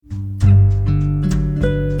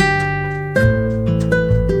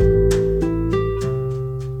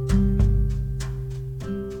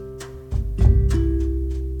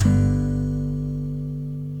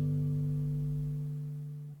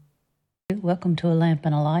welcome to A Lamp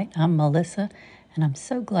and a Light. I'm Melissa, and I'm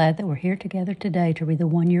so glad that we're here together today to read the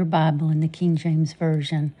one-year Bible in the King James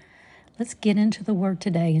Version. Let's get into the Word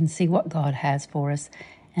today and see what God has for us,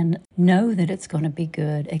 and know that it's going to be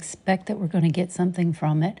good. Expect that we're going to get something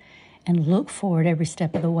from it, and look for it every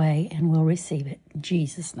step of the way, and we'll receive it. In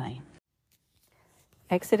Jesus' name.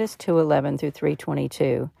 Exodus 2:11 through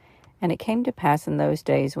 3:22. And it came to pass in those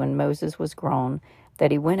days when Moses was grown, that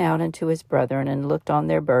he went out unto his brethren, and looked on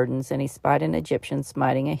their burdens, and he spied an Egyptian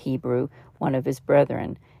smiting a Hebrew, one of his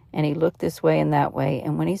brethren. And he looked this way and that way,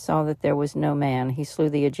 and when he saw that there was no man, he slew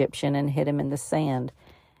the Egyptian, and hid him in the sand.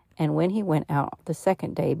 And when he went out the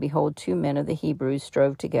second day, behold, 2 men of the Hebrews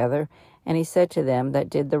strove together. And he said to them that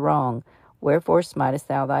did the wrong, Wherefore smitest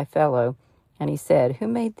thou thy fellow? And he said, Who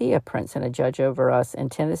made thee a prince and a judge over us?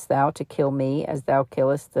 Intendest thou to kill me, as thou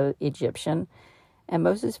killest the Egyptian? And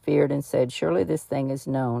Moses feared and said, Surely this thing is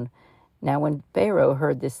known. Now when Pharaoh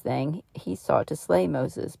heard this thing, he sought to slay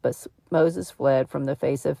Moses. But Moses fled from the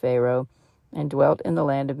face of Pharaoh, and dwelt in the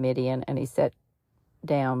land of Midian, and he sat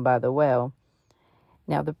down by the well.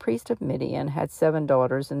 Now the priest of Midian had 7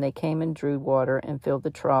 daughters, and they came and drew water, and filled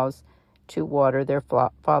the troughs to water their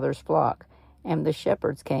father's flock. And the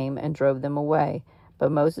shepherds came and drove them away.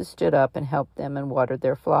 But Moses stood up and helped them, and watered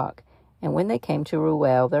their flock. And when they came to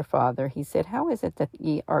Reuel their father, he said, How is it that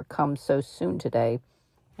ye are come so soon today?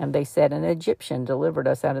 And they said, An Egyptian delivered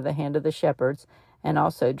us out of the hand of the shepherds, and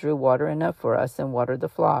also drew water enough for us, and watered the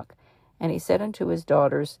flock. And he said unto his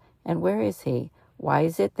daughters, And where is he? Why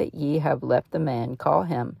is it that ye have left the man? Call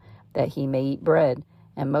him, that he may eat bread.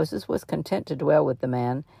 And Moses was content to dwell with the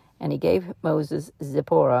man. And he gave Moses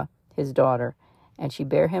Zipporah his daughter, and she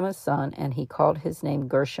bare him a son, and he called his name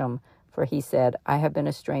Gershom, for he said, I have been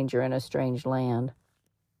a stranger in a strange land.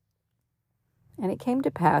 And it came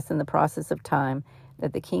to pass in the process of time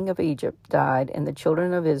that the king of Egypt died, and the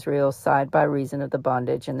children of Israel sighed by reason of the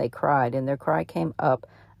bondage, and they cried, and their cry came up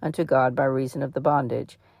unto God by reason of the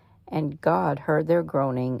bondage. And God heard their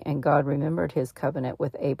groaning, and God remembered his covenant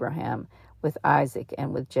with Abraham, with Isaac,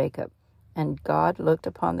 and with Jacob. And God looked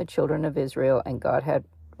upon the children of Israel, and God had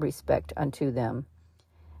respect unto them.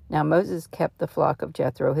 Now Moses kept the flock of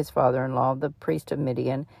Jethro, his father-in-law, the priest of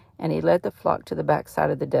Midian, and he led the flock to the backside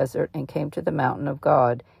of the desert, and came to the mountain of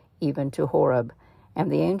God, even to Horeb.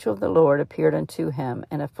 And the angel of the Lord appeared unto him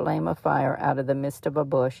in a flame of fire out of the midst of a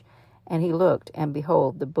bush. And he looked, and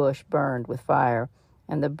behold, the bush burned with fire,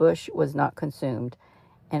 and the bush was not consumed.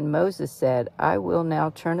 And Moses said, I will now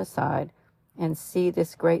turn aside and see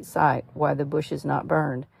this great sight, why the bush is not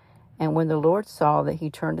burned. And when the Lord saw that he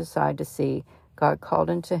turned aside to see, God called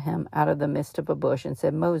unto him out of the midst of a bush, and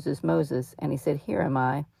said, Moses, Moses. And he said, Here am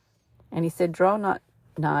I. And he said, Draw not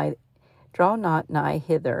nigh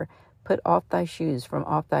hither. Put off thy shoes from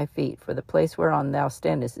off thy feet, for the place whereon thou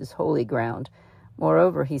standest is holy ground.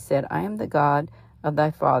 Moreover, he said, I am the God of thy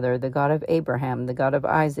father, the God of Abraham, the God of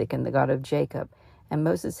Isaac, and the God of Jacob. And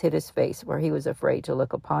Moses hid his face, for he was afraid to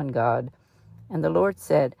look upon God. And the Lord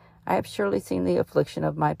said, I have surely seen the affliction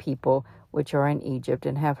of my people, which are in Egypt,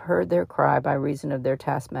 and have heard their cry by reason of their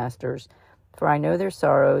taskmasters. For I know their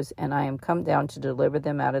sorrows, and I am come down to deliver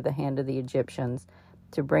them out of the hand of the Egyptians,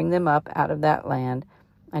 to bring them up out of that land,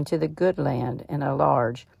 unto the good land, and a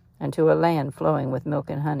large, unto a land flowing with milk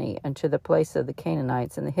and honey, unto the place of the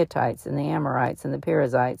Canaanites, and the Hittites, and the Amorites, and the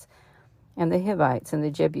Perizzites, and the Hivites, and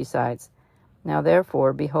the Jebusites. Now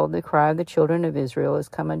therefore, behold, the cry of the children of Israel is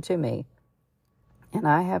come unto me. And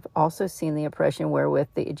I have also seen the oppression wherewith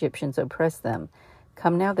the Egyptians oppress them.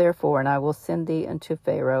 Come now therefore, and I will send thee unto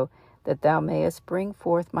Pharaoh, that thou mayest bring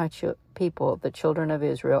forth my people, the children of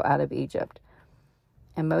Israel, out of Egypt.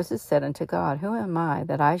 And Moses said unto God, Who am I,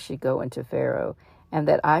 that I should go unto Pharaoh, and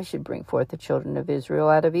that I should bring forth the children of Israel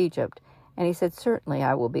out of Egypt? And he said, Certainly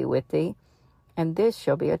I will be with thee, and this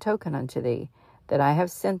shall be a token unto thee, that I have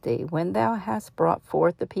sent thee. When thou hast brought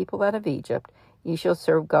forth the people out of Egypt, ye shall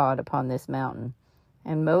serve God upon this mountain.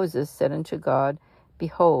 And Moses said unto God,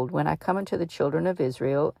 Behold, when I come unto the children of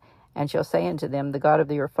Israel, and shall say unto them, The God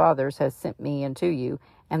of your fathers has sent me unto you,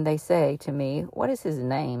 and they say to me, What is his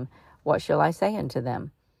name? What shall I say unto them?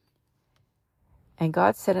 And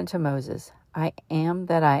God said unto Moses, I am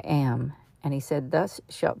that I am. And he said, Thus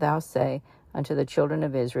shalt thou say unto the children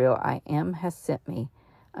of Israel, I am has sent me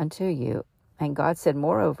unto you. And God said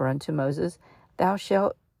moreover unto Moses, Thus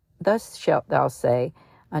shalt thou say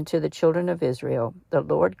unto the children of Israel, The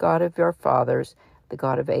Lord God of your fathers, the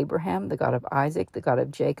God of Abraham, the God of Isaac, the God of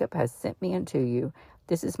Jacob, has sent me unto you.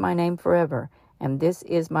 This is my name forever, and this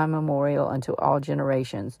is my memorial unto all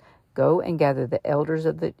generations. Go and gather the elders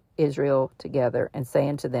of Israel together, and say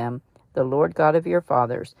unto them, The Lord God of your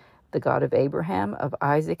fathers, the God of Abraham, of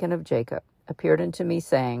Isaac, and of Jacob, appeared unto me,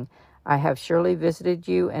 saying, I have surely visited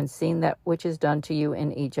you and seen that which is done to you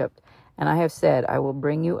in Egypt. And I have said, I will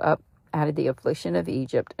bring you up out of the affliction of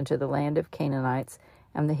Egypt unto the land of Canaanites,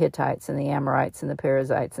 and the Hittites, and the Amorites, and the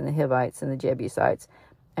Perizzites, and the Hivites, and the Jebusites,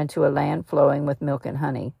 and to a land flowing with milk and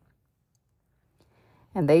honey.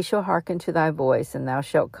 And they shall hearken to thy voice, and thou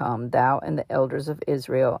shalt come, thou and the elders of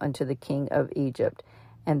Israel, unto the king of Egypt.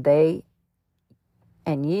 And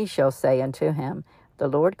ye shall say unto him, The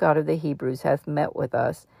Lord God of the Hebrews hath met with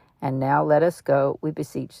us, and now let us go, we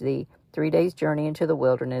beseech thee, 3 days' journey into the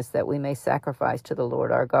wilderness, that we may sacrifice to the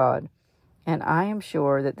Lord our God. And I am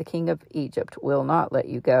sure that the king of Egypt will not let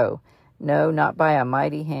you go, no, not by a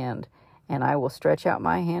mighty hand. And I will stretch out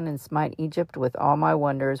my hand and smite Egypt with all my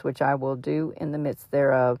wonders, which I will do in the midst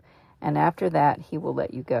thereof. And after that he will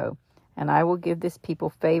let you go. And I will give this people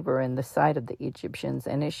favor in the sight of the Egyptians.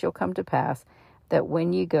 And it shall come to pass that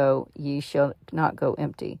when ye go, ye shall not go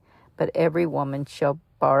empty. But every woman shall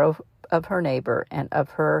borrow of her neighbor, and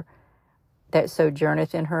of her that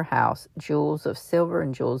sojourneth in her house, jewels of silver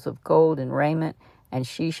and jewels of gold and raiment, and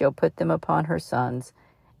she shall put them upon her sons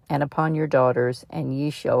and upon your daughters, and ye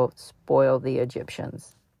shall spoil the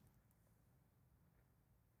Egyptians.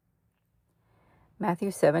 Matthew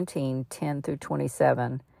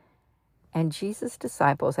 17:10-27. And Jesus'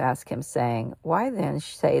 disciples asked him, saying, Why then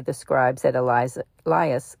say the scribes that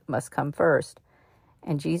Elias must come first?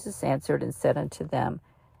 And Jesus answered and said unto them,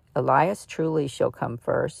 Elias truly shall come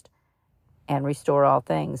first, and restore all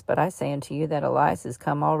things. But I say unto you that Elias is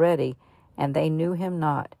come already, and they knew him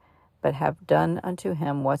not, but have done unto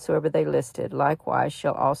him whatsoever they listed. Likewise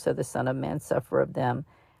shall also the Son of Man suffer of them.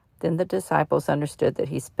 Then the disciples understood that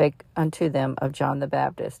he spake unto them of John the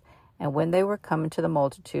Baptist. And when they were come into the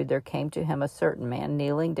multitude, there came to him a certain man,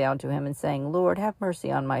 kneeling down to him, and saying, Lord, have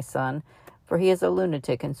mercy on my son, for he is a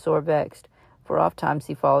lunatic and sore vexed. For oft times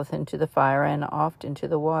he falleth into the fire, and oft into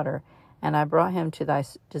the water. And I brought him to thy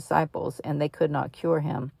disciples, and they could not cure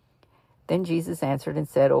him. Then Jesus answered and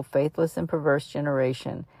said, O faithless and perverse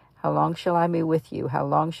generation, how long shall I be with you? How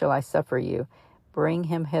long shall I suffer you? Bring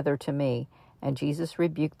him hither to me. And Jesus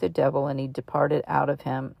rebuked the devil, and he departed out of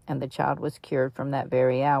him, and the child was cured from that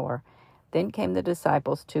very hour. Then came the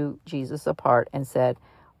disciples to Jesus apart, and said,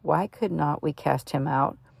 Why could not we cast him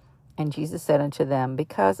out? And Jesus said unto them,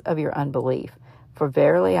 Because of your unbelief. For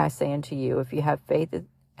verily I say unto you, if you have faith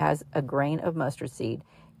as a grain of mustard seed,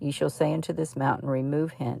 ye shall say unto this mountain,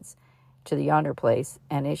 Remove hence to the yonder place,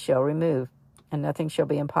 and it shall remove, and nothing shall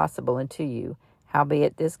be impossible unto you.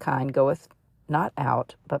 Howbeit this kind goeth not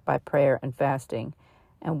out, but by prayer and fasting.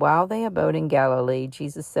 And while they abode in Galilee,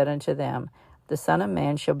 Jesus said unto them, The Son of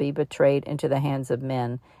Man shall be betrayed into the hands of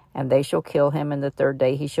men, and they shall kill him, and the third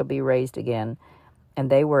day he shall be raised again. And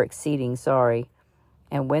they were exceeding sorry.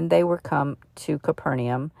 And when they were come to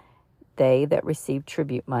Capernaum, they that received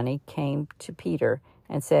tribute money came to Peter,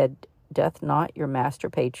 and said, Doth not your master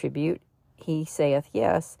pay tribute? He saith,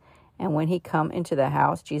 Yes. And when he come into the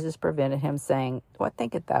house, Jesus prevented him, saying, What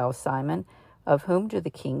thinkest thou, Simon? Of whom do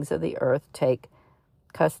the kings of the earth take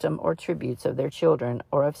custom or tributes, of their children,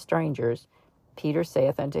 or of strangers? Peter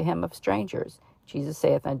saith unto him, Of strangers. Jesus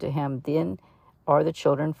saith unto him, Then are the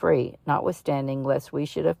children free. Notwithstanding, lest we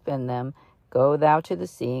should offend them, go thou to the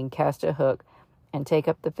sea, and cast a hook, and take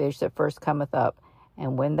up the fish that first cometh up.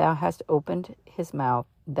 And when thou hast opened his mouth,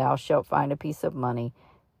 thou shalt find a piece of money.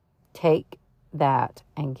 Take that,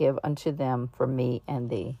 and give unto them for me and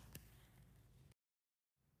thee.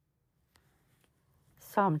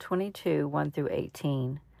 Psalm 22,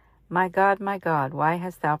 1-18. My God, why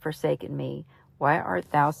hast thou forsaken me? Why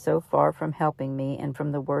art thou so far from helping me, and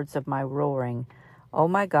from the words of my roaring? O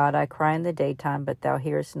my God, I cry in the daytime, but thou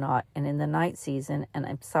hearest not, and in the night season, and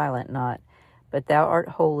am silent not. But thou art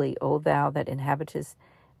holy, O thou that inhabitest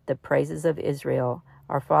the praises of Israel.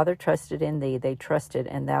 Our father trusted in thee, they trusted,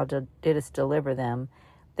 and thou didst deliver them.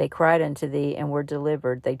 They cried unto thee, and were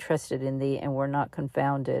delivered. They trusted in thee, and were not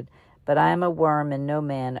confounded. But I am a worm and no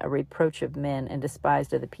man, a reproach of men, and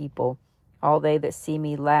despised of the people. All they that see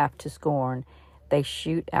me laugh to scorn. They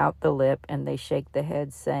shoot out the lip, and they shake the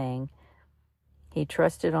head, saying, He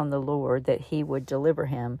trusted on the Lord, that he would deliver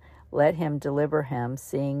him. Let him deliver him,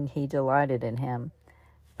 seeing he delighted in him.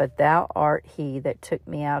 But thou art he that took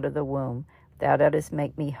me out of the womb. Thou didst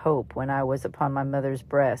make me hope when I was upon my mother's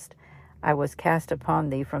breast. I was cast upon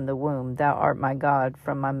thee from the womb. Thou art my God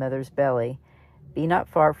from my mother's belly. Be not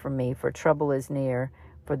far from me, for trouble is near,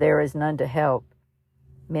 for there is none to help.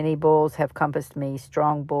 Many bulls have compassed me,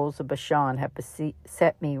 strong bulls of Bashan have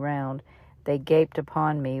set me round. They gaped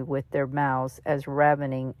upon me with their mouths, as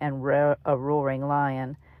ravening and a roaring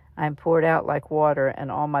lion. I am poured out like water,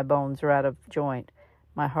 and all my bones are out of joint.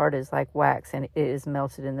 My heart is like wax, and it is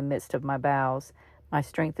melted in the midst of my bowels. My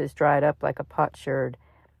strength is dried up like a potsherd,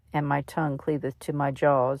 and my tongue cleaveth to my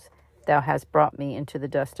jaws. Thou hast brought me into the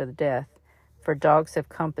dust of death. For dogs have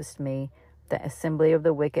compassed me, the assembly of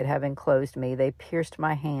the wicked have enclosed me. They pierced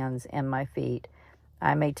my hands and my feet.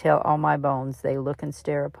 I may tell all my bones, they look and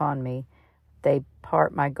stare upon me. They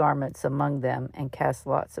part my garments among them, and cast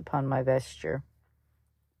lots upon my vesture.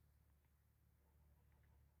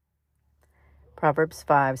 Proverbs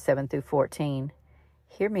 5:7-14.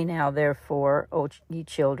 Hear me now, therefore, O ye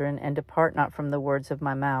children, and depart not from the words of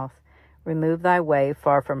my mouth. Remove thy way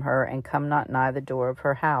far from her, and come not nigh the door of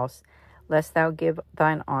her house, lest thou give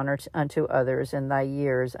thine honor unto others, and thy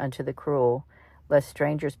years unto the cruel. Lest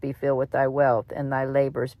strangers be filled with thy wealth, and thy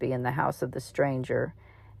labors be in the house of the stranger.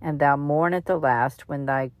 And thou mourn at the last, when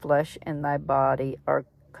thy flesh and thy body are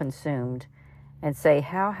consumed, and say,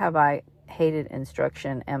 How have I hated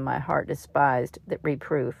instruction, and my heart despised the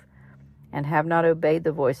reproof, and have not obeyed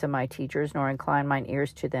the voice of my teachers, nor inclined mine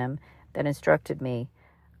ears to them that instructed me.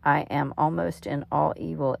 I am almost in all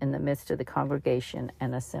evil in the midst of the congregation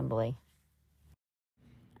and assembly.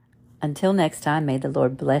 Until next time, may the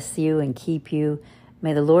Lord bless you and keep you.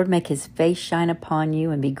 May the Lord make his face shine upon you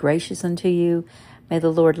and be gracious unto you. May the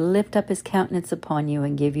Lord lift up his countenance upon you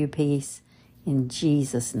and give you peace. In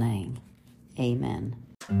Jesus' name, amen.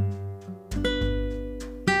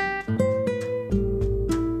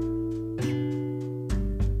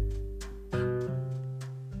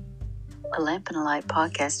 A Lamp and a Light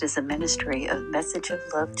podcast is a ministry of Message of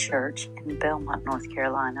Love Church in Belmont, North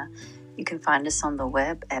Carolina. You can find us on the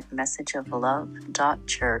web at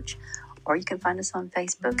messageoflove.church, or you can find us on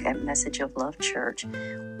Facebook at Message of Love Church.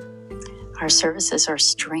 Our services are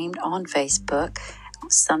streamed on Facebook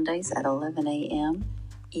Sundays at 11 a.m.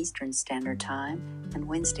 Eastern Standard Time and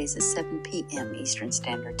Wednesdays at 7 p.m. Eastern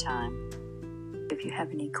Standard Time. If you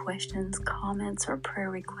have any questions, comments, or prayer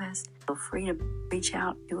requests, feel free to reach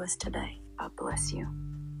out to us today. God bless you.